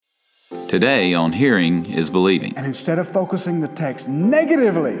Today on Hearing is Believing. And instead of focusing the text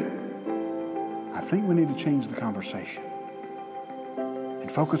negatively, I think we need to change the conversation and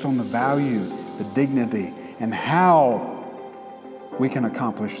focus on the value, the dignity, and how we can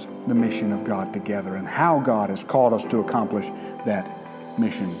accomplish the mission of God together and how God has called us to accomplish that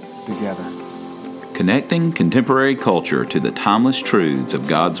mission together. Connecting contemporary culture to the timeless truths of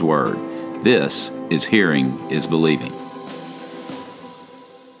God's Word. This is Hearing is Believing.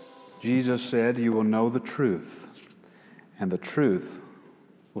 Jesus said, "You will know the truth, and the truth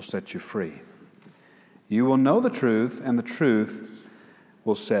will set you free." You will know the truth, and the truth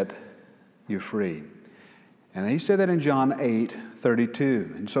will set you free. And he said that in John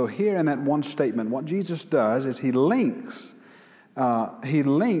 8:32. And so here in that one statement, what Jesus does is he links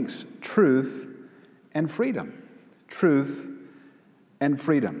truth and freedom. Truth and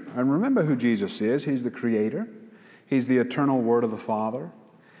freedom. And remember who Jesus is. He's the Creator. He's the eternal Word of the Father.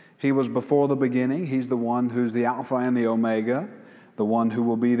 He was before the beginning. He's the one who's the Alpha and the Omega, the one who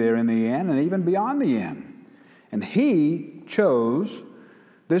will be there in the end and even beyond the end. And He chose,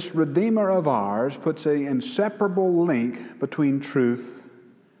 this Redeemer of ours, puts an inseparable link between truth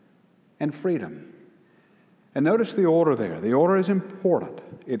and freedom. And notice the order there. The order is important.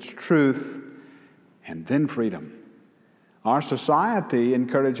 It's truth and then freedom. Our society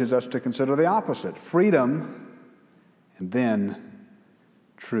encourages us to consider the opposite: freedom and then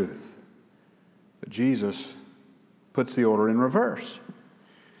truth. But Jesus puts the order in reverse.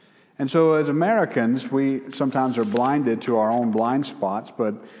 And so as Americans, we sometimes are blinded to our own blind spots,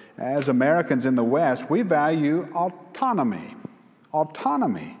 but as Americans in the West, we value autonomy.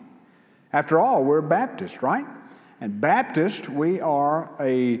 Autonomy. After all, we're Baptist, right? And Baptist, we are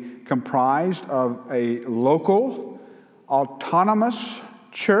comprised of a local, autonomous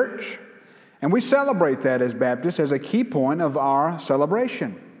church. And we celebrate that as Baptists as a key point of our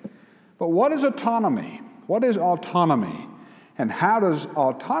celebration. But what is autonomy? What is autonomy? And how does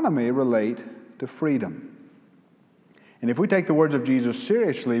autonomy relate to freedom? And if we take the words of Jesus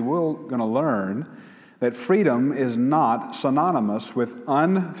seriously, we're going to learn that freedom is not synonymous with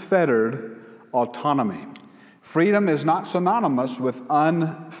unfettered autonomy. Freedom is not synonymous with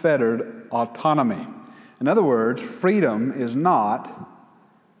unfettered autonomy. In other words, freedom is not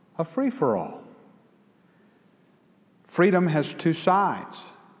a free-for-all. Freedom has two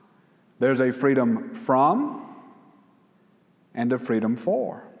sides. There's a freedom from and a freedom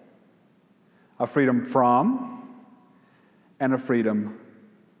for. A freedom from and a freedom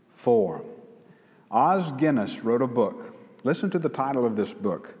for. Os Guinness wrote a book. Listen to the title of this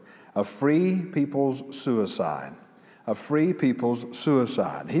book: A Free People's Suicide. A Free People's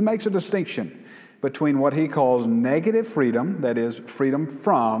Suicide. He makes a distinction between what he calls negative freedom, that is, freedom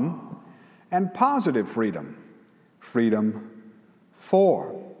from, and positive freedom, freedom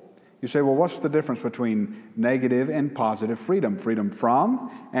for. You say, well, what's the difference between negative and positive freedom? Freedom from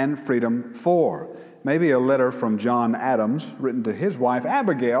and freedom for. Maybe a letter from John Adams, written to his wife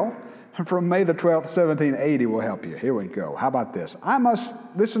Abigail, from May the 12th, 1780 will help you. Here we go. How about this?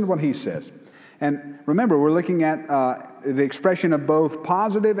 Listen to what he says. And remember, we're looking at the expression of both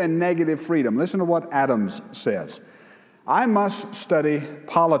positive and negative freedom. Listen to what Adams says. "I must study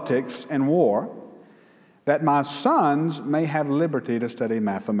politics and war, that my sons may have liberty to study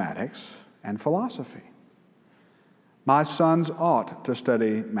mathematics and philosophy. My sons ought to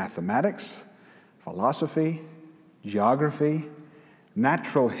study mathematics, philosophy, geography,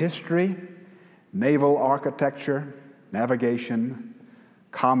 natural history, naval architecture, navigation,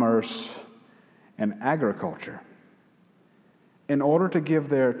 commerce, and agriculture, in order to give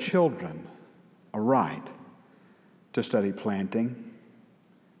their children a right to study planting,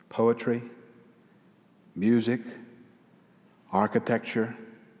 poetry, music, architecture,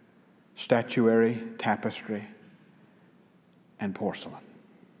 statuary, tapestry, and porcelain."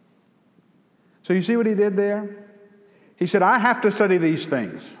 So you see what he did there? He said, I have to study these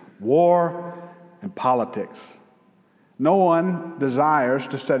things: war and politics. No one desires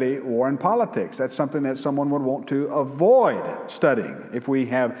to study war and politics. That's something that someone would want to avoid studying. If we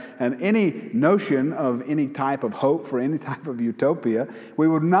have any notion of any type of hope for any type of utopia, we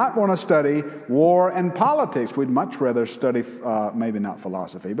would not want to study war and politics. We'd much rather study, maybe not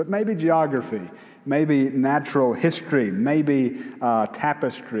philosophy, but maybe geography, maybe natural history, maybe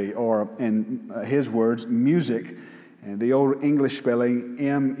tapestry, or in his words, music. And the old English spelling,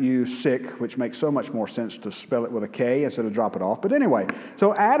 M-U-sick, which makes so much more sense to spell it with a K instead of drop it off. But anyway,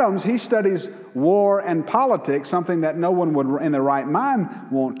 so Adams, he studies war and politics, something that no one would in their right mind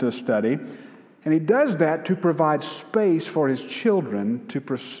want to study. And he does that to provide space for his children to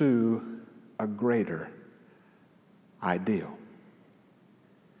pursue a greater ideal.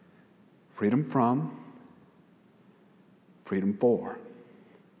 freedom from, freedom for.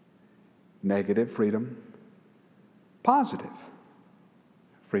 Negative freedom, positive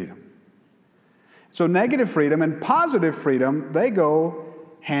freedom. So negative freedom and positive freedom, they go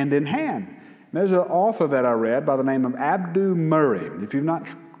hand in hand. There's an author that I read by the name of Abdu Murray. If you've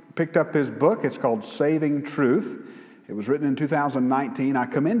not picked up his book, it's called Saving Truth. It was written in 2019. I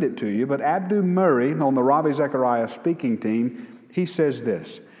commend it to you. But Abdu Murray, on the Ravi Zechariah speaking team, he says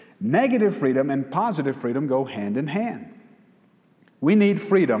this: negative freedom and positive freedom go hand in hand. We need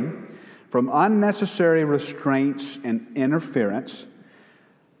freedom from unnecessary restraints and interference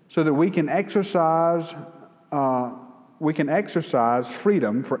so that we can exercise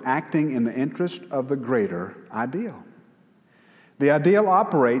freedom for acting in the interest of the greater ideal. The ideal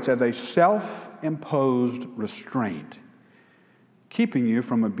operates as a self-imposed restraint, keeping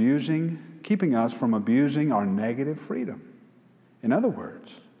us from abusing our negative freedom. In other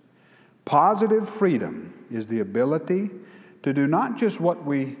words, positive freedom is the ability to do not just what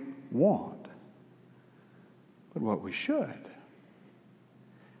we want, but what we should.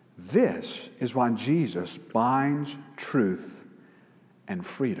 This is why Jesus binds truth and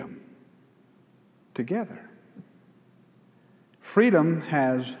freedom together. Freedom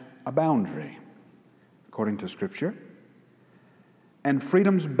has a boundary, according to Scripture, and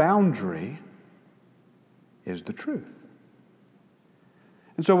freedom's boundary is the truth.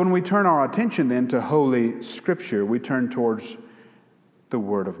 And so when we turn our attention then to Holy Scripture, we turn towards the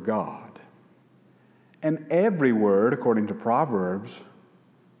Word of God. And every word, according to Proverbs,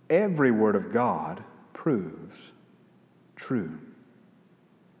 every word of God proves true.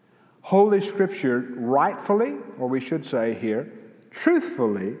 Holy Scripture rightfully, or we should say here,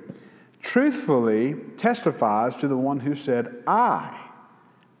 truthfully testifies to the one who said, I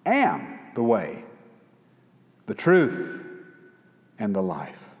am the way, the truth, and the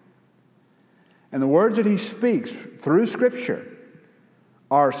life. And the words that he speaks through Scripture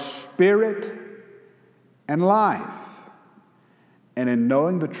are spirit and life. And in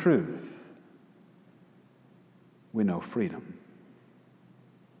knowing the truth, we know freedom.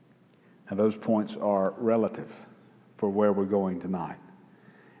 Now, those points are relative for where we're going tonight.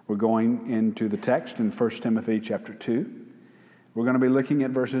 We're going into the text in 1 Timothy chapter 2. We're going to be looking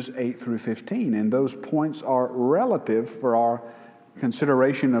at verses 8 through 15, and those points are relative for our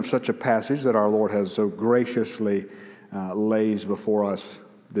consideration of such a passage that our Lord has so graciously lays before us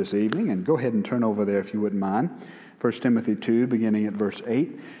this evening. And go ahead and turn over there if you wouldn't mind. 1 Timothy 2, beginning at verse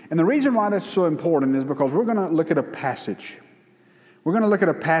 8. And the reason why that's so important is because we're going to look at a passage. We're going to look at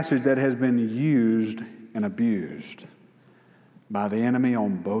a passage that has been used and abused by the enemy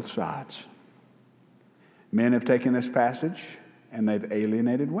on both sides. Men have taken this passage and they've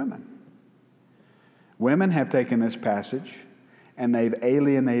alienated women. Women have taken this passage and they've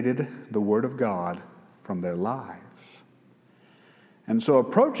alienated the Word of God from their lives. And so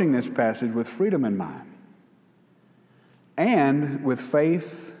approaching this passage with freedom in mind, and with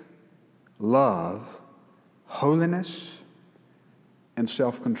faith, love, holiness, and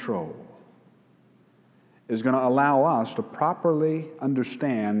self-control, is going to allow us to properly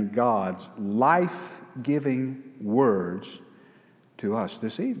understand God's life-giving words to us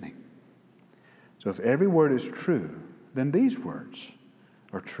this evening. So if every word is true, then these words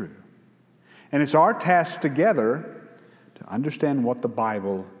are true. And it's our task together to understand what the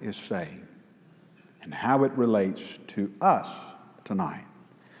Bible is saying and how it relates to us tonight.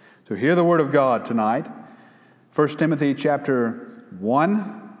 So hear the Word of God tonight. 1 Timothy chapter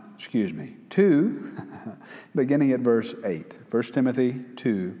 2, beginning at verse 8. 1 Timothy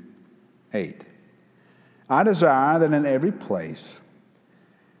 2, 8. I desire that in every place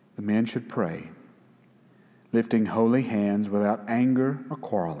the men should pray, lifting holy hands without anger or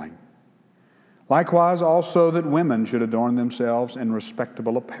quarreling. Likewise also that women should adorn themselves in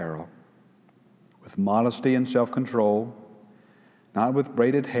respectable apparel, with modesty and self-control, not with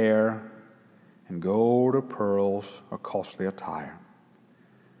braided hair and gold or pearls or costly attire,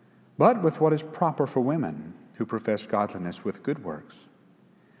 but with what is proper for women who profess godliness with good works.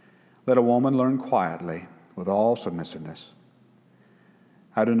 Let a woman learn quietly with all submissiveness.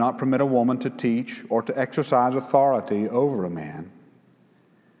 I do not permit a woman to teach or to exercise authority over a man.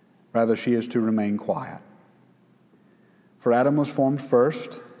 Rather, she is to remain quiet. For Adam was formed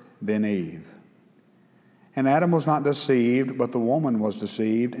first, then Eve. And Adam was not deceived, but the woman was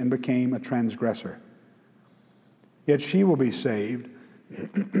deceived and became a transgressor. Yet she will be saved.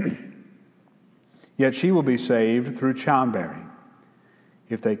 Yet she will be saved through childbearing,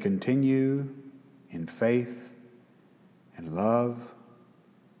 if they continue in faith and love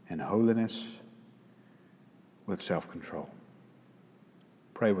and holiness with self-control.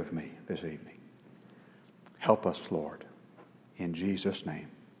 Pray with me this evening. Help us, Lord. In Jesus' name,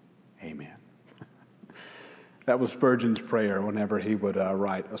 amen. That was Spurgeon's prayer whenever he would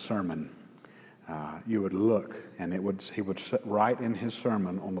write a sermon. You would look, and he would write in his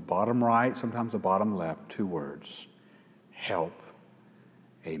sermon on the bottom right, sometimes the bottom left, 2 words: help,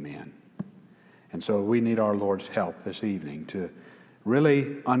 amen. And so we need our Lord's help this evening to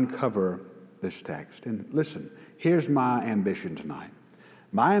really uncover this text. And listen, here's my ambition tonight.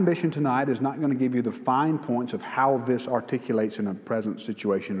 My ambition tonight is not going to give you the fine points of how this articulates in a present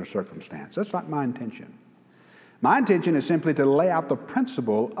situation or circumstance. That's not my intention. My intention is simply to lay out the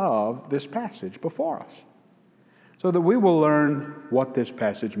principle of this passage before us so that we will learn what this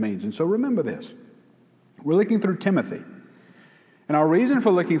passage means. And so remember this. We're looking through Timothy. And our reason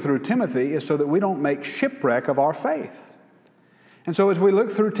for looking through Timothy is so that we don't make shipwreck of our faith. And so as we look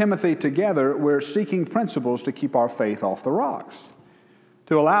through Timothy together, we're seeking principles to keep our faith off the rocks,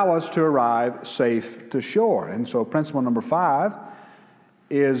 to allow us to arrive safe to shore. And so principle number 5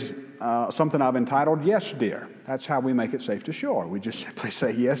 is something I've entitled, Yes, Dear. That's how we make it safe to shore. We just simply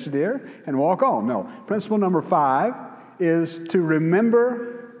say, Yes, dear, and walk on. No, principle number 5 is to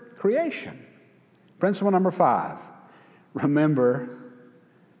remember creation. Principle number 5, remember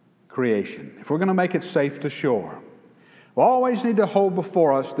creation. If we're going to make it safe to shore, we always need to hold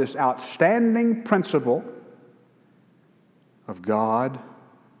before us this outstanding principle of God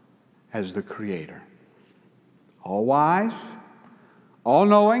as the Creator. All-wise,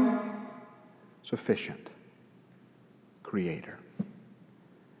 all-knowing, sufficient Creator.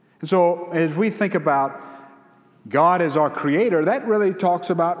 And so as we think about God as our Creator, that really talks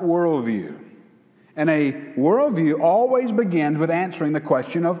about worldview. And a worldview always begins with answering the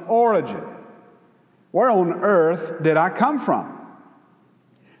question of origin. Where on earth did I come from?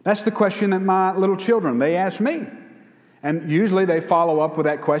 That's the question that my little children, they ask me. And usually they follow up with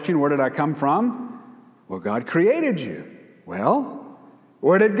that question, where did I come from? Well, God created you. Well,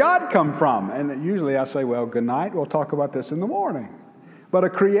 where did God come from? And usually I say, well, good night. We'll talk about this in the morning. But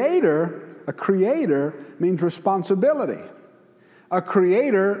a creator means responsibility. A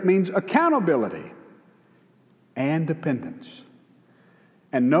creator means accountability and dependence.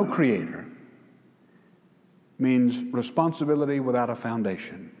 And no creator means responsibility without a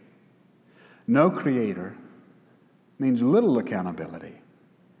foundation. No creator means little accountability.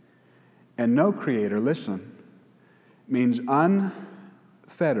 And no creator, listen, means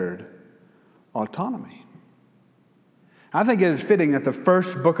unfettered autonomy. I think it is fitting that the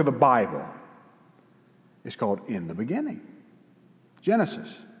first book of the Bible is called In the Beginning,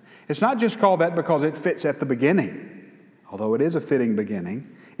 Genesis. It's not just called that because it fits at the beginning, although it is a fitting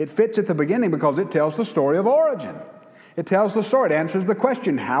beginning. It fits at the beginning because it tells the story of origin. It tells the story. It answers the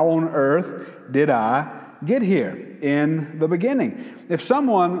question, how on earth did I get here? In the beginning. If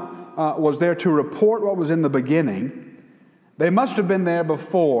someone was there to report what was in the beginning, they must have been there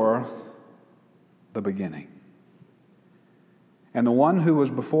before the beginning. And the one who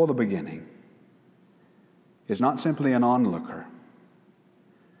was before the beginning is not simply an onlooker,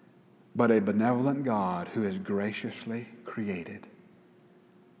 but a benevolent God who has graciously created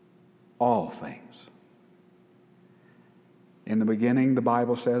all things. In the beginning, the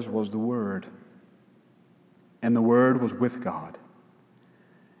Bible says, was the Word. And the Word was with God.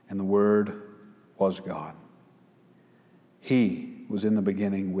 And the Word was God. He was in the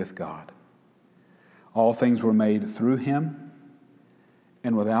beginning with God. All things were made through Him,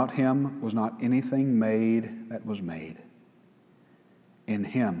 and without Him was not anything made that was made. In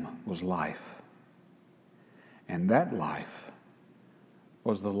Him was life, and that life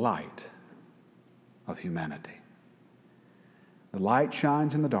was the light of humanity. The light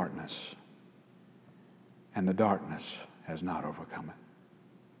shines in the darkness, and the darkness has not overcome it.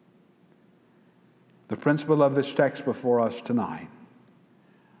 The principle of this text before us tonight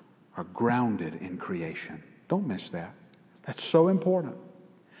are grounded in creation. Don't miss that. That's so important.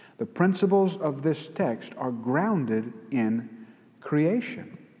 The principles of this text are grounded in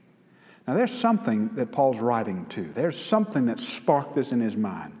creation. Now, there's something that Paul's writing to. There's something that sparked this in his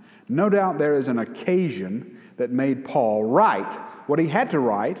mind. No doubt there is an occasion that made Paul write what he had to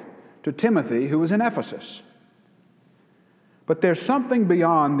write to Timothy, who was in Ephesus. But there's something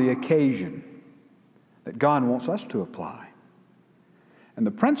beyond the occasion that God wants us to apply. And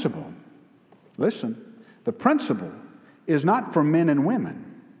the principle, listen, the principle is not for men and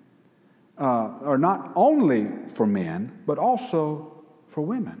women, or not only for men, but also for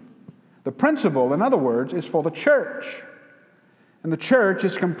women. The principle, in other words, is for the church. And the church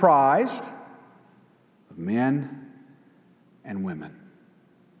is comprised of men and women.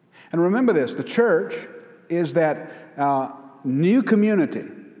 And remember this, the church is that new community,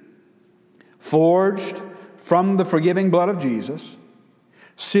 forged from the forgiving blood of Jesus,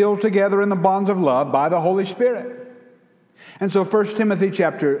 sealed together in the bonds of love by the Holy Spirit. And so 1 Timothy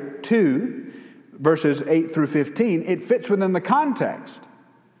chapter 2, verses 8 through 15, it fits within the context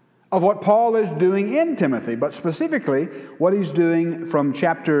of what Paul is doing in Timothy, but specifically what he's doing from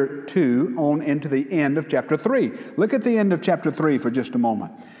chapter 2 on into the end of chapter 3. Look at the end of chapter 3 for just a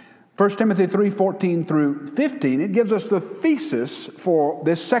moment. 1 Timothy 3:14 through 15, it gives us the thesis for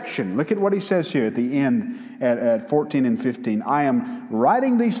this section. Look at what he says here at the end at 14 and 15. I am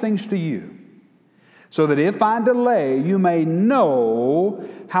writing these things to you, so that if I delay, you may know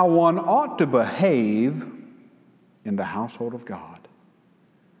how one ought to behave in the household of God.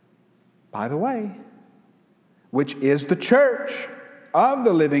 By the way, which is the church of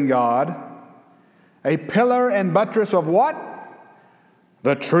the living God, a pillar and buttress of what?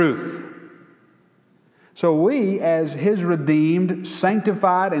 The truth. So we, as His redeemed,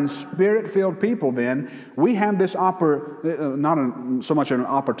 sanctified, and Spirit-filled people, then, we have this not so much an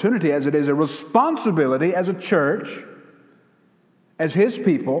opportunity as it is a responsibility as a church, as His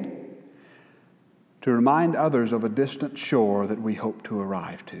people, to remind others of a distant shore that we hope to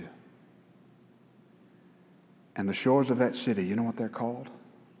arrive to. And the shores of that city, you know what they're called?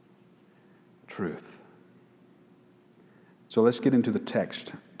 Truth. So let's get into the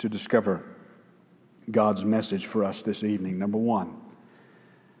text to discover God's message for us this evening. Number one,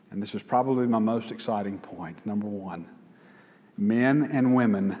 and this is probably my most exciting point. Number one, men and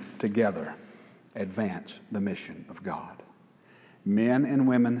women together advance the mission of God. Men and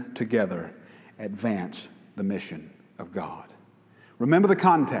women together advance the mission of God. Remember the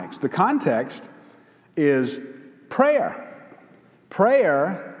context. The context is prayer.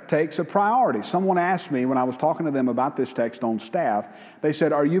 Prayer takes a priority. Someone asked me when I was talking to them about this text on staff, they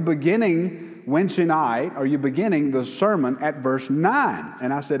said, are you beginning Wednesday night, are you beginning the sermon at verse 9?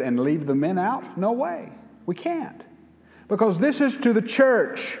 And I said, and leave the men out? No way. We can't. Because this is to the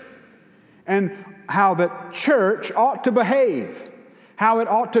church and how the church ought to behave, how it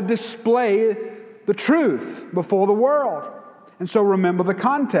ought to display the truth before the world. And so remember the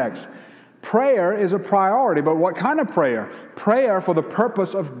context. Prayer is a priority, but what kind of prayer? Prayer for the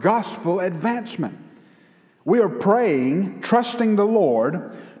purpose of gospel advancement. We are praying, trusting the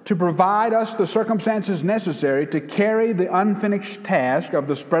Lord to provide us the circumstances necessary to carry the unfinished task of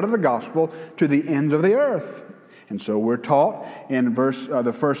the spread of the gospel to the ends of the earth. And so we're taught in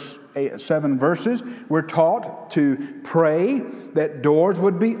the first 7 verses, we're taught to pray that doors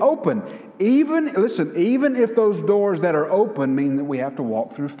would be open. Even if those doors that are open mean that we have to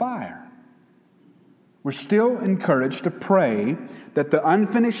walk through fire. We're still encouraged to pray that the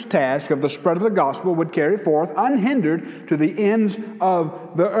unfinished task of the spread of the gospel would carry forth unhindered to the ends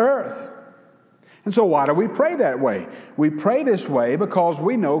of the earth. And so why do we pray that way? We pray this way because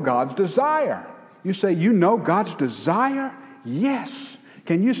we know God's desire. You say, you know God's desire? Yes.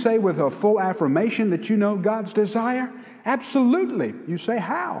 Can you say with a full affirmation that you know God's desire? Absolutely. You say,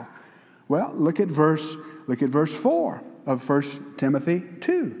 how? Well, look at verse 4 of 1 Timothy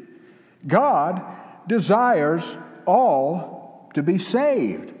 2. God desires all to be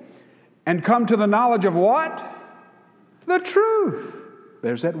saved and come to the knowledge of what? The truth.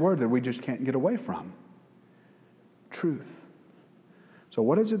 There's that word that we just can't get away from. Truth. So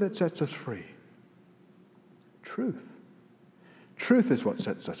what is it that sets us free? Truth. Truth is what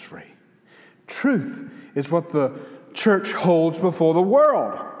sets us free. Truth is what the church holds before the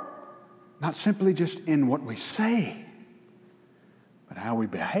world. Not simply just in what we say, but how we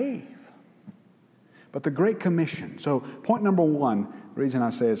behave. But the Great Commission. So point number one, the reason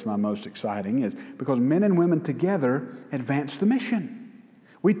I say it's my most exciting is because men and women together advance the mission.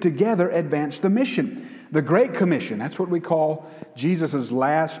 We together advance the mission. The Great Commission, that's what we call Jesus'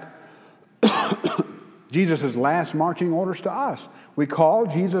 last marching orders to us. We call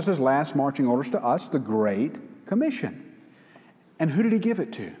Jesus' last marching orders to us the Great Commission. And who did He give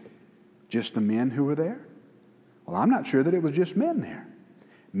it to? Just the men who were there? Well, I'm not sure that it was just men there.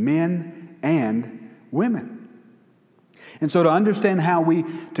 Men and women. And so to understand how we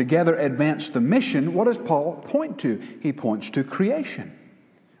together advance the mission, what does Paul point to? He points to creation.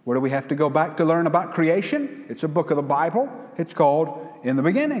 Where do we have to go back to learn about creation? It's a book of the Bible. It's called In the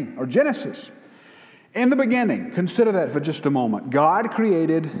Beginning, or Genesis. In the beginning, consider that for just a moment. God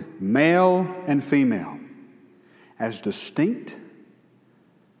created male and female as distinct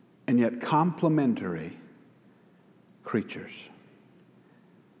and yet complementary creatures.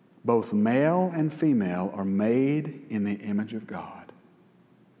 Both male and female are made in the image of God.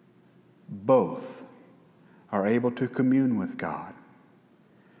 Both are able to commune with God.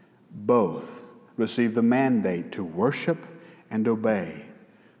 Both receive the mandate to worship and obey,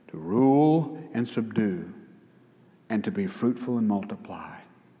 to rule and subdue, and to be fruitful and multiply.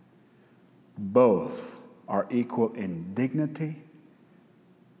 Both are equal in dignity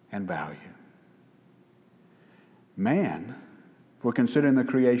and value. Man, if we're considering the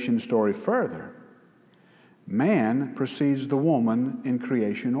creation story further, man precedes the woman in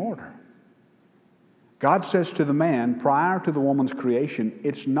creation order. God says to the man prior to the woman's creation,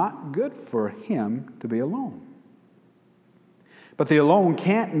 it's not good for him to be alone. But the alone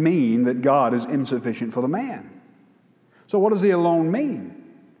can't mean that God is insufficient for the man. So what does the alone mean?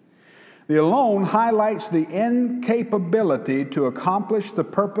 The alone highlights the incapability to accomplish the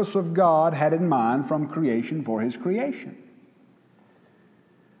purpose of God had in mind from creation for his creation.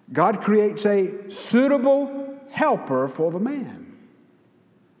 God creates a suitable helper for the man,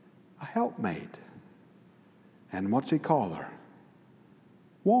 a helpmate. And what's he call her?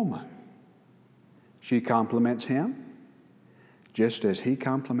 Woman. She complements him just as he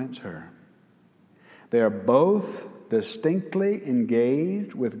complements her. They are both distinctly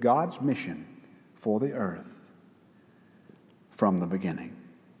engaged with God's mission for the earth from the beginning.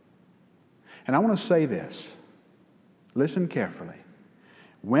 And I want to say this. Listen carefully.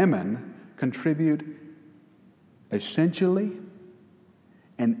 Women contribute essentially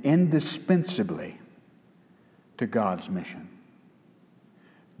and indispensably to God's mission.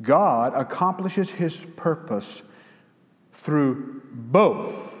 God accomplishes his purpose through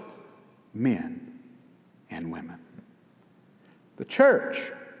both men and women. The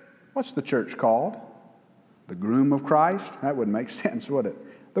church, what's the church called? The groom of Christ? That wouldn't make sense, would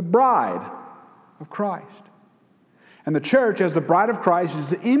it? The bride of Christ. And the church, as the bride of Christ, is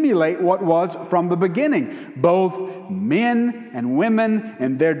to emulate what was from the beginning. Both men and women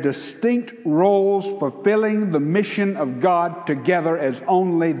in their distinct roles fulfilling the mission of God together as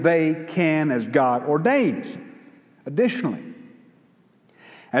only they can, as God ordains. Additionally,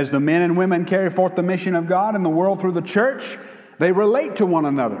 as the men and women carry forth the mission of God in the world through the church, they relate to one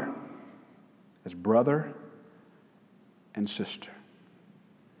another as brother and sister.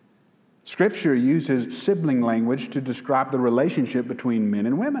 Scripture uses sibling language to describe the relationship between men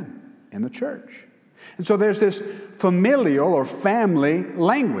and women in the church. And so there's this familial or family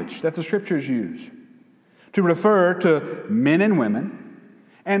language that the Scriptures use to refer to men and women.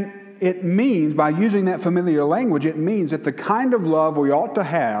 And it means, by using that familiar language, it means that the kind of love we ought to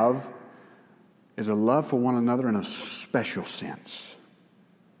have is a love for one another in a special sense.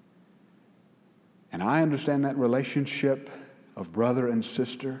 And I understand that relationship of brother and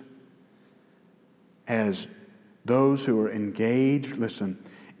sister as those who are engaged, listen,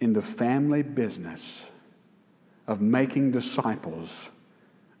 in the family business of making disciples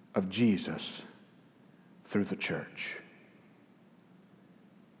of Jesus through the church.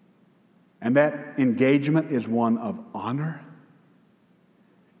 And that engagement is one of honor,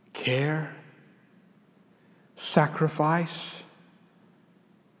 care, sacrifice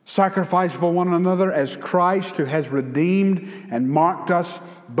for one another as Christ, who has redeemed and marked us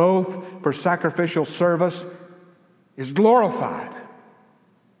both for sacrificial service, is glorified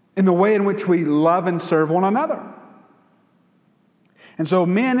in the way in which we love and serve one another. And so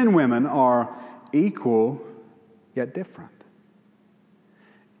men and women are equal yet different.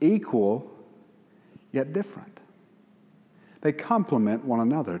 Equal yet different. They complement one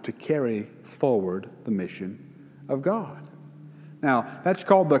another to carry forward the mission of God. Now, that's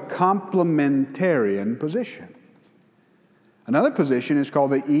called the complementarian position. Another position is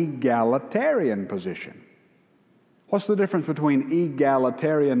called the egalitarian position. What's the difference between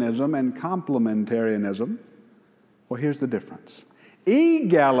egalitarianism and complementarianism? Well, here's the difference.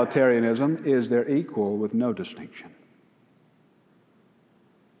 Egalitarianism is they're equal with no distinction.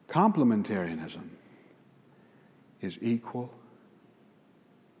 Complementarianism is equal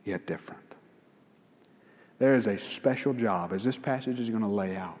yet different. There is a special job, as this passage is going to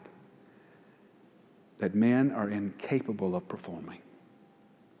lay out, that men are incapable of performing.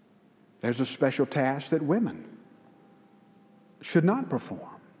 There's a special task that women should not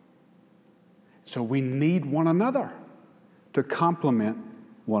perform. So we need one another to complement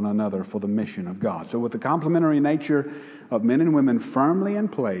one another for the mission of God. So with the complementary nature of men and women firmly in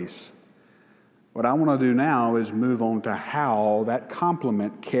place, what I want to do now is move on to how that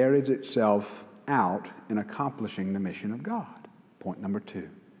complement carries itself out in accomplishing the mission of God. Point number 2.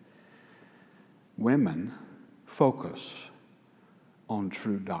 Women focus on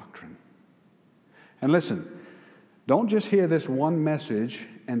true doctrine. And listen, don't just hear this one message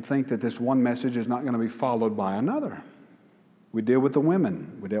and think that this one message is not going to be followed by another. We deal with the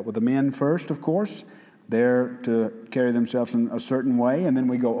women. We dealt with the men first, of course. They're to carry themselves in a certain way, and then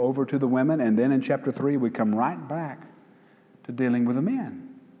we go over to the women, and then in chapter 3 we come right back to dealing with the men.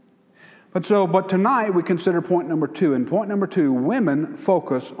 But tonight we consider point number 2. And point number 2, women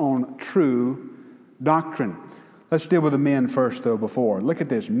focus on true doctrine. Let's deal with the men first, though, before. Look at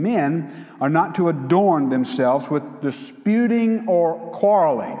this. Men are not to adorn themselves with disputing or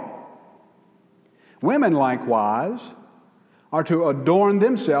quarreling. Women, likewise, are to adorn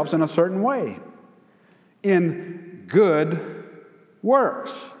themselves in a certain way, in good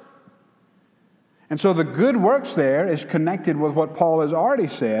works. And so the good works there is connected with what Paul has already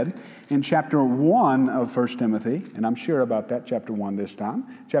said in chapter 1 of 1 Timothy, and I'm sure about that, chapter 1 this time,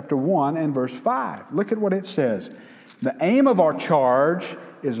 chapter 1 and verse 5. Look at what it says. The aim of our charge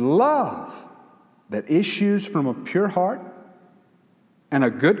is love that issues from a pure heart and a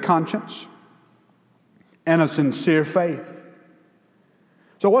good conscience and a sincere faith.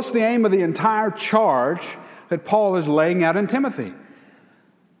 So what's the aim of the entire charge that Paul is laying out in Timothy?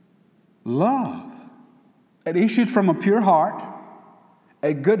 Love. It issues from a pure heart,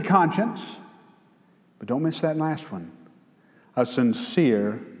 a good conscience, but don't miss that last one, a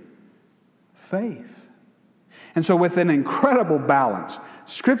sincere faith. And so with an incredible balance,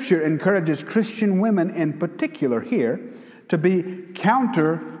 Scripture encourages Christian women in particular here to be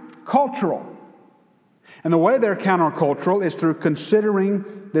countercultural. And the way they're countercultural is through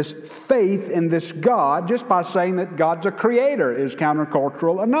considering this faith in this God. Just by saying that God's a creator is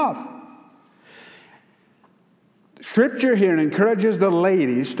countercultural enough. Scripture here encourages the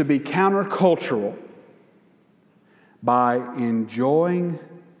ladies to be countercultural by enjoying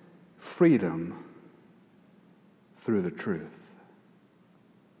freedom through the truth.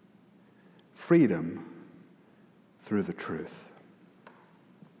 Freedom through the truth.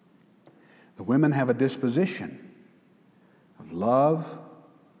 The women have a disposition of love,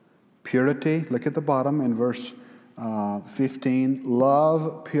 purity. Look at the bottom in verse 15.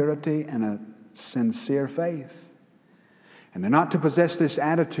 Love, purity, and a sincere faith. And they're not to possess this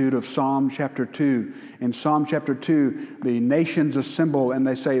attitude of Psalm chapter 2. In Psalm chapter 2, the nations assemble and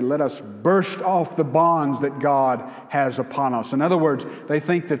they say, let us burst off the bonds that God has upon us. In other words, they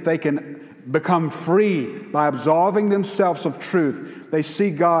think that they can become free by absolving themselves of truth. They see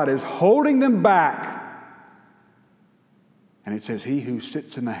God as holding them back. And it says, he who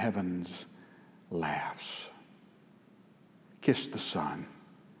sits in the heavens laughs. Kiss the Son,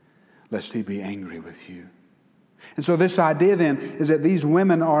 lest he be angry with you. And so this idea then is that these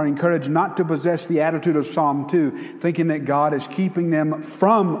women are encouraged not to possess the attitude of Psalm 2, thinking that God is keeping them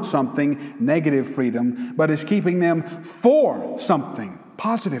from something, negative freedom, but is keeping them for something,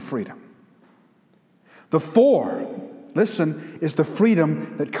 positive freedom. The for, listen, is the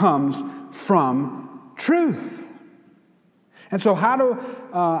freedom that comes from truth. And so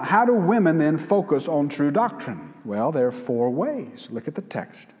how do women then focus on true doctrine? Well, there are 4 ways. Look at the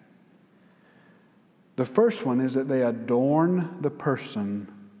text. The first one is that they adorn the person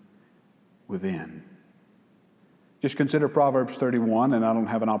within. Just consider Proverbs 31, and I don't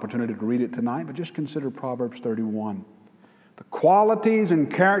have an opportunity to read it tonight, but just consider Proverbs 31. The qualities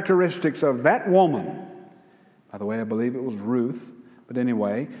and characteristics of that woman. By the way, I believe it was Ruth, but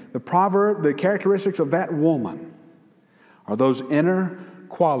anyway, the characteristics of that woman are those inner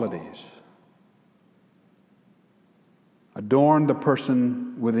qualities. Adorn the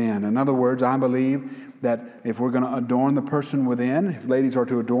person within. In other words, I believe that if we're going to adorn the person within, if ladies are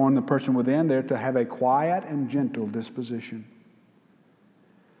to adorn the person within, they're to have a quiet and gentle disposition.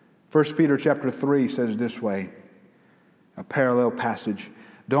 1 Peter chapter 3 says this way, a parallel passage,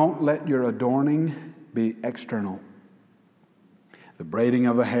 don't let your adorning be external. The braiding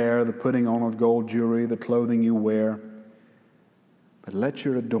of the hair, the putting on of gold jewelry, the clothing you wear, but let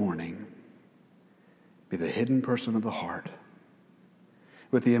your adorning be the hidden person of the heart,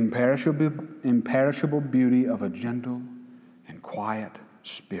 with the imperishable beauty of a gentle and quiet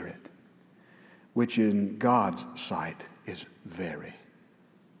spirit, which in God's sight is very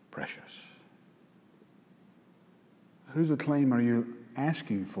precious. Whose acclaim are you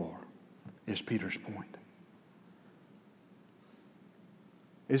asking for, is Peter's point.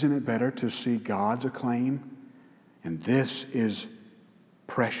 Isn't it better to see God's acclaim? And this is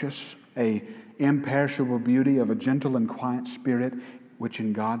precious, a imperishable beauty of a gentle and quiet spirit, which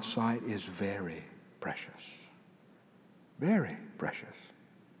in God's sight is very precious. Very precious.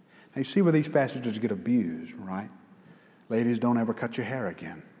 Now you see where these passages get abused, right? Ladies, don't ever cut your hair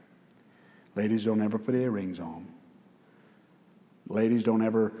again. Ladies, don't ever put earrings on. Ladies, don't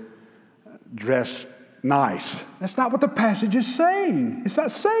ever dress nice. That's not what the passage is saying. It's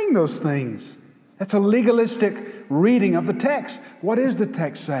not saying those things. That's a legalistic reading of the text. What is the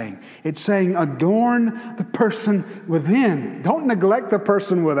text saying? It's saying adorn the person within. Don't neglect the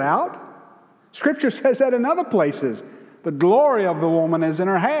person without. Scripture says that in other places. The glory of the woman is in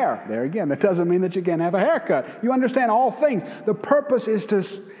her hair. There again, that doesn't mean that you can't have a haircut. You understand all things. The purpose is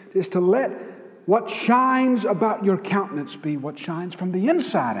to let what shines about your countenance be what shines from the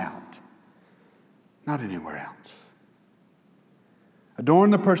inside out, not anywhere else. Adorn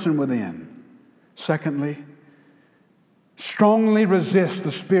the person within. Secondly, strongly resist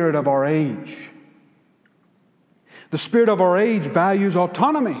the spirit of our age. The spirit of our age values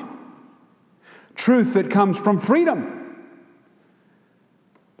autonomy, truth that comes from freedom.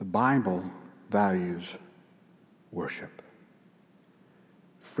 The Bible values worship,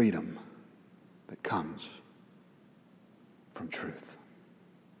 freedom that comes from truth.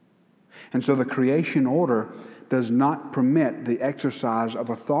 And so the creation order does not permit the exercise of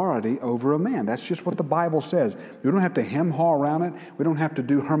authority over a man. That's just what the Bible says. We don't have to hem-haw around it. We don't have to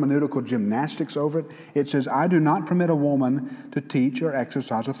do hermeneutical gymnastics over it. It says, I do not permit a woman to teach or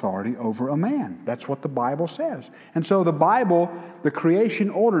exercise authority over a man. That's what the Bible says. And so the Bible, the creation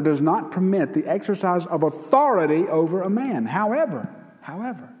order, does not permit the exercise of authority over a man. However,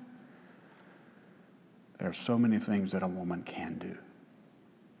 there are so many things that a woman can do.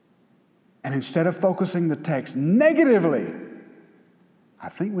 And instead of focusing the text negatively, I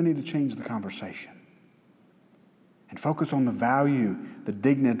think we need to change the conversation and focus on the value, the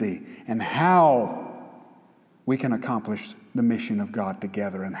dignity, and how we can accomplish the mission of God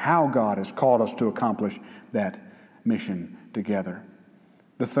together and how God has called us to accomplish that mission together.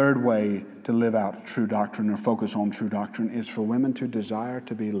 The third way to live out true doctrine or focus on true doctrine is for women to desire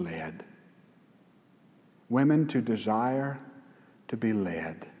to be led. Women to desire to be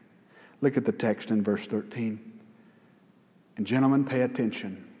led. Look at the text in verse 13. And gentlemen, pay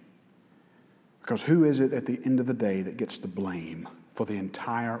attention. Because who is it at the end of the day that gets the blame for the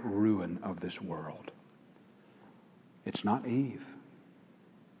entire ruin of this world? It's not Eve.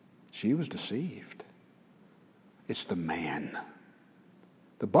 She was deceived. It's the man.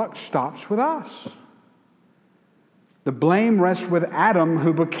 The buck stops with us. The blame rests with Adam,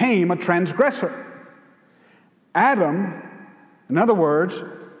 who became a transgressor. Adam, in other words,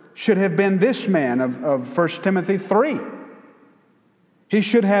 should have been this man of 1 Timothy 3. He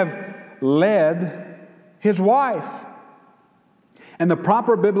should have led his wife. And the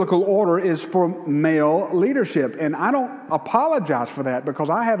proper biblical order is for male leadership. And I don't apologize for that because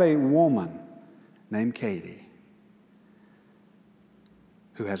I have a woman named Katie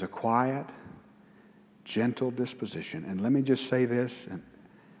who has a quiet, gentle disposition. And let me just say this, and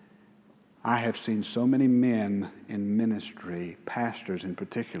I have seen so many men in ministry, pastors in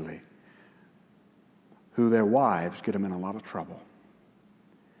particular, who their wives get them in a lot of trouble.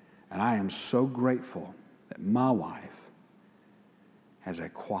 And I am so grateful that my wife has a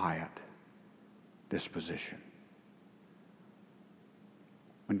quiet disposition.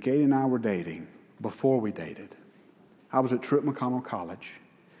 When Katie and I were dating, before we dated, I was at Truett McConnell College.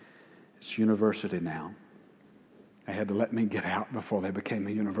 It's university now. They had to let me get out before they became a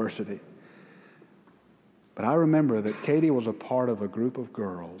university. But I remember that Katie was a part of a group of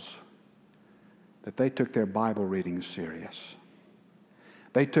girls that they took their Bible reading serious.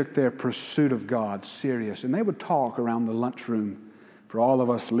 They took their pursuit of God serious. And they would talk around the lunchroom for all of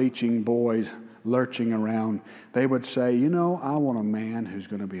us leeching boys lurching around. They would say, you know, I want a man who's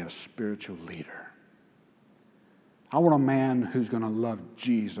going to be a spiritual leader. I want a man who's going to love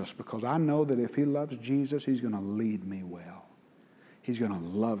Jesus because I know that if he loves Jesus, he's going to lead me well. He's going to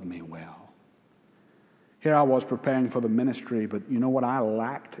love me well. Here I was preparing for the ministry, but you know what I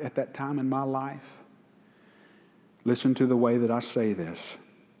lacked at that time in my life? Listen to the way that I say this.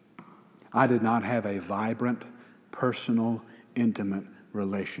 I did not have a vibrant, personal, intimate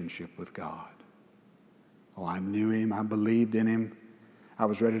relationship with God. Oh, I knew him. I believed in him. I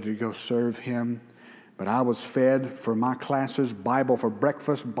was ready to go serve him. But I was fed for my classes, Bible for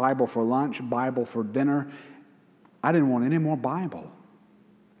breakfast, Bible for lunch, Bible for dinner. I didn't want any more Bible.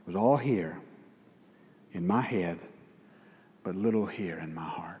 It was all here in my head, but little here in my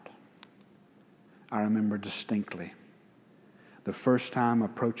heart. I remember distinctly the first time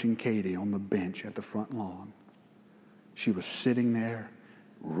approaching Katie on the bench at the front lawn. She was sitting there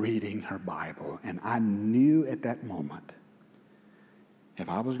reading her Bible, and I knew at that moment if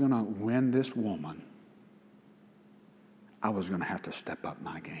I was going to win this woman, I was going to have to step up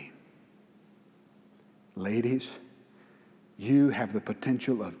my game. Ladies, you have the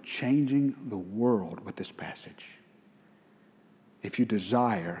potential of changing the world with this passage if you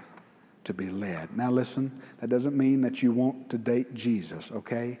desire to be led. Now listen, that doesn't mean that you want to date Jesus,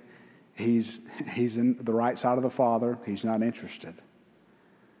 okay? He's in the right side of the Father. He's not interested.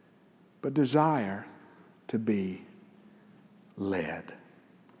 But desire to be led.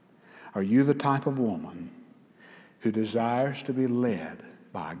 Are you the type of woman who desires to be led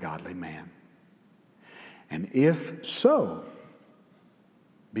by a godly man. And if so,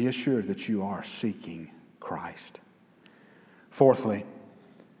 be assured that you are seeking Christ. Fourthly,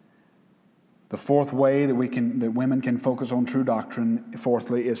 the fourth way that women can focus on true doctrine,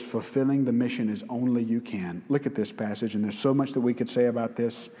 fourthly, is fulfilling the mission as only you can. Look at this passage, and there's so much that we could say about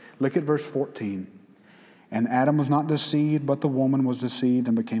this. Look at verse 14. And Adam was not deceived, but the woman was deceived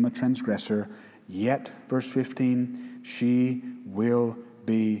and became a transgressor. Yet, verse 15, she will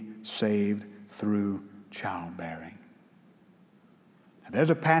be saved through childbearing. There's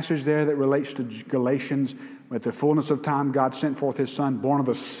a passage there that relates to Galatians. At the fullness of time, God sent forth His Son, born of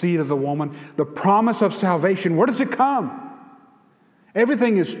the seed of the woman. The promise of salvation, where does it come?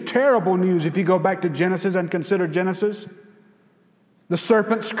 Everything is terrible news if you go back to Genesis and consider Genesis. The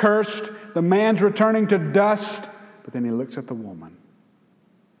serpent's cursed, the man's returning to dust. But then He looks at the woman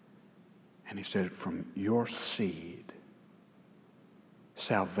and He said, from your seed,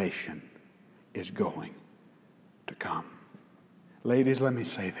 salvation is going to come. Ladies, let me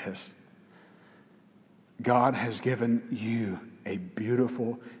say this. God has given you a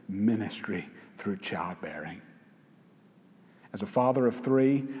beautiful ministry through childbearing. As a father of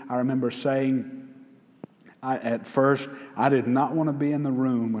three, I remember saying, at first, I did not want to be in the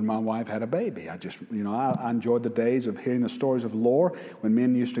room when my wife had a baby. I enjoyed the days of hearing the stories of lore when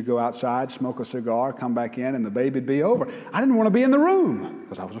men used to go outside, smoke a cigar, come back in, and the baby'd be over. I didn't want to be in the room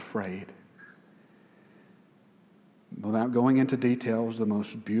because I was afraid. Without going into details, the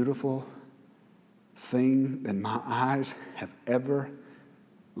most beautiful thing that my eyes have ever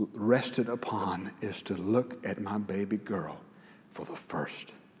rested upon is to look at my baby girl for the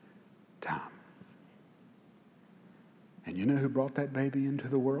first time. And you know who brought that baby into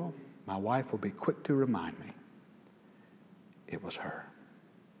the world? My wife will be quick to remind me. It was her.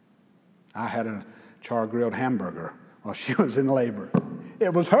 I had a char-grilled hamburger while she was in labor.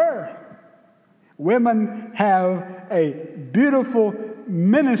 It was her. Women have a beautiful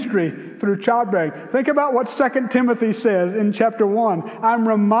ministry through childbearing. Think about what 2 Timothy says in chapter 1. I'm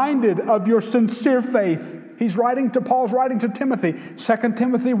reminded of your sincere faith. Paul's writing to Timothy. 2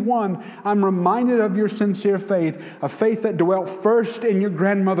 Timothy 1, I'm reminded of your sincere faith, a faith that dwelt first in your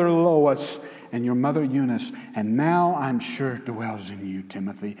grandmother Lois and your mother Eunice, and now I'm sure dwells in you,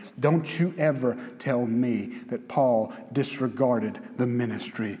 Timothy. Don't you ever tell me that Paul disregarded the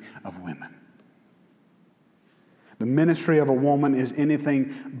ministry of women. The ministry of a woman is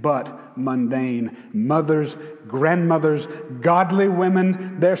anything but mundane. Mothers, grandmothers, godly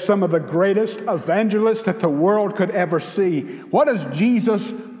women, they're some of the greatest evangelists that the world could ever see. What does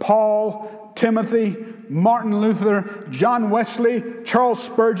Jesus, Paul, Timothy, Martin Luther, John Wesley, Charles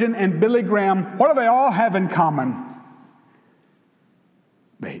Spurgeon, and Billy Graham, what do they all have in common?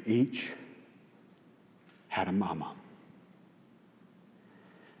 They each had a mama.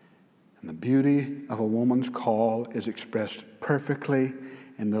 And the beauty of a woman's call is expressed perfectly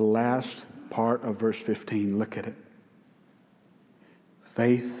in the last part of verse 15. Look at it.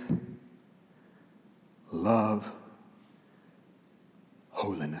 Faith, love,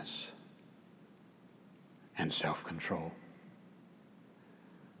 holiness, and self-control.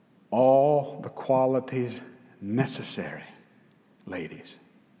 All the qualities necessary, ladies,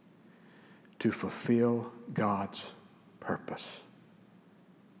 to fulfill God's purpose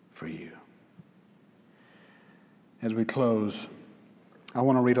for you. As we close, I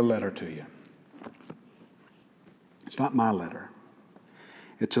want to read a letter to you. It's not my letter.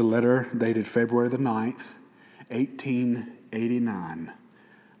 It's a letter dated February the 9th, 1889,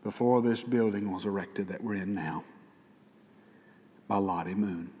 before this building was erected that we're in now, by Lottie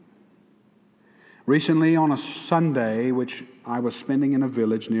Moon. Recently, on a Sunday, which I was spending in a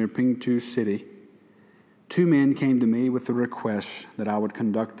village near Pingtu City, 2 men came to me with the request that I would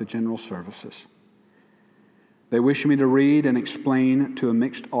conduct the general services. They wished me to read and explain to a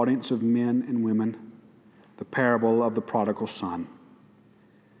mixed audience of men and women the parable of the prodigal son.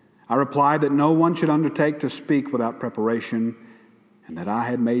 I replied that no one should undertake to speak without preparation, and that I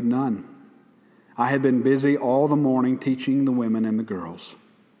had made none. I had been busy all the morning teaching the women and the girls.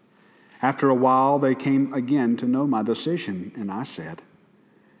 After a while, they came again to know my decision, and I said,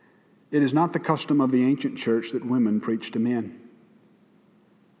 "It is not the custom of the ancient church that women preach to men."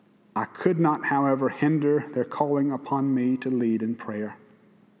 I could not, however, hinder their calling upon me to lead in prayer.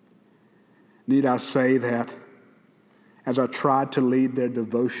 Need I say that, as I tried to lead their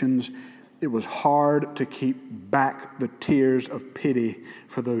devotions, it was hard to keep back the tears of pity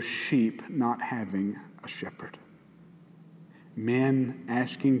for those sheep not having a shepherd. Men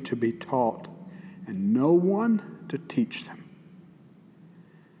asking to be taught and no one to teach them.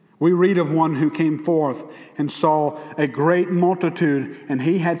 We read of one who came forth and saw a great multitude, and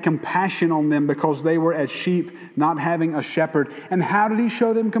he had compassion on them because they were as sheep not having a shepherd. And how did he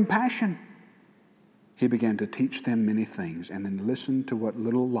show them compassion? He began to teach them many things. And then listen to what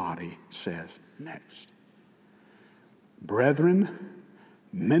little Lottie says next. Brethren,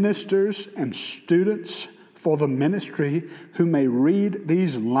 ministers and students for the ministry who may read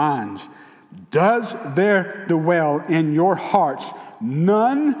these lines, does there dwell in your hearts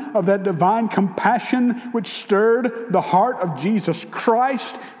none of that divine compassion which stirred the heart of Jesus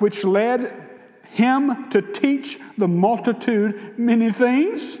Christ, which led him to teach the multitude many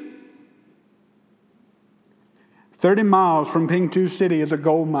things? 30 miles from Pingtu City is a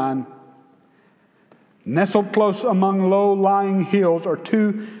gold mine. Nestled close among low-lying hills are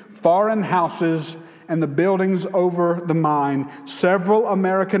 2 foreign houses and the buildings over the mine. Several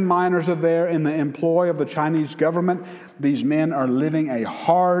American miners are there in the employ of the Chinese government. These men are living a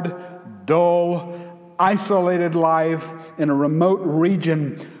hard, dull, isolated life in a remote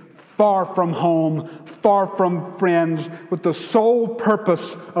region, far from home, far from friends, with the sole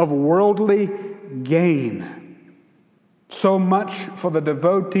purpose of worldly gain. So much for the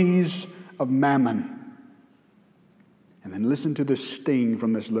devotees of mammon. And then listen to the sting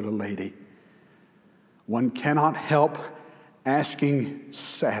from this little lady. One cannot help asking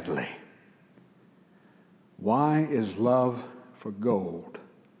sadly, why is love for gold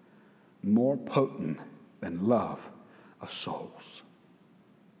more potent than love of souls?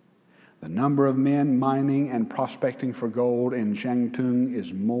 The number of men mining and prospecting for gold in Shantung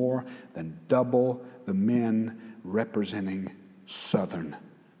is more than double the men representing Southern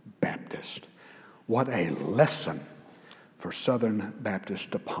Baptist. What a lesson for Southern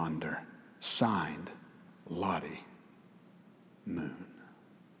Baptist to ponder. Signed, Lottie Moon.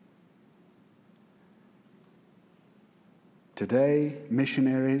 Today,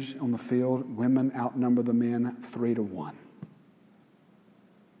 missionaries on the field, women outnumber the men 3-1.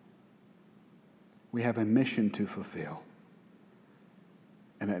 We have a mission to fulfill.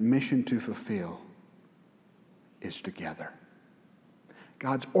 And that mission to fulfill is together.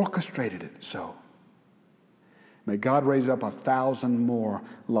 God's orchestrated it so. May God raise up 1,000 more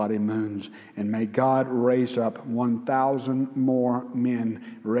Lottie Moons, and may God raise up 1,000 more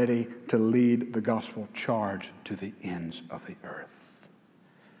men ready to lead the gospel charge to the ends of the earth.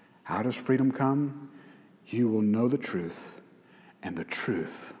 How does freedom come? You will know the truth, and the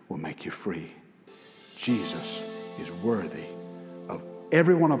truth will make you free. Jesus is worthy of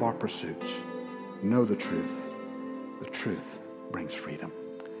every one of our pursuits. Know the truth. The truth brings freedom.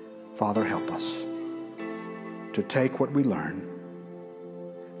 Father, help us to take what we learn,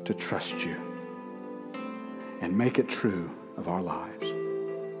 to trust you, and make it true of our lives.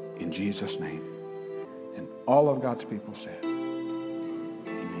 In Jesus' name. And all of God's people said,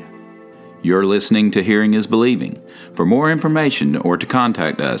 amen. You're listening to Hearing is Believing. For more information or to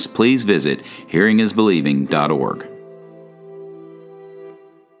contact us, please visit hearingisbelieving.org.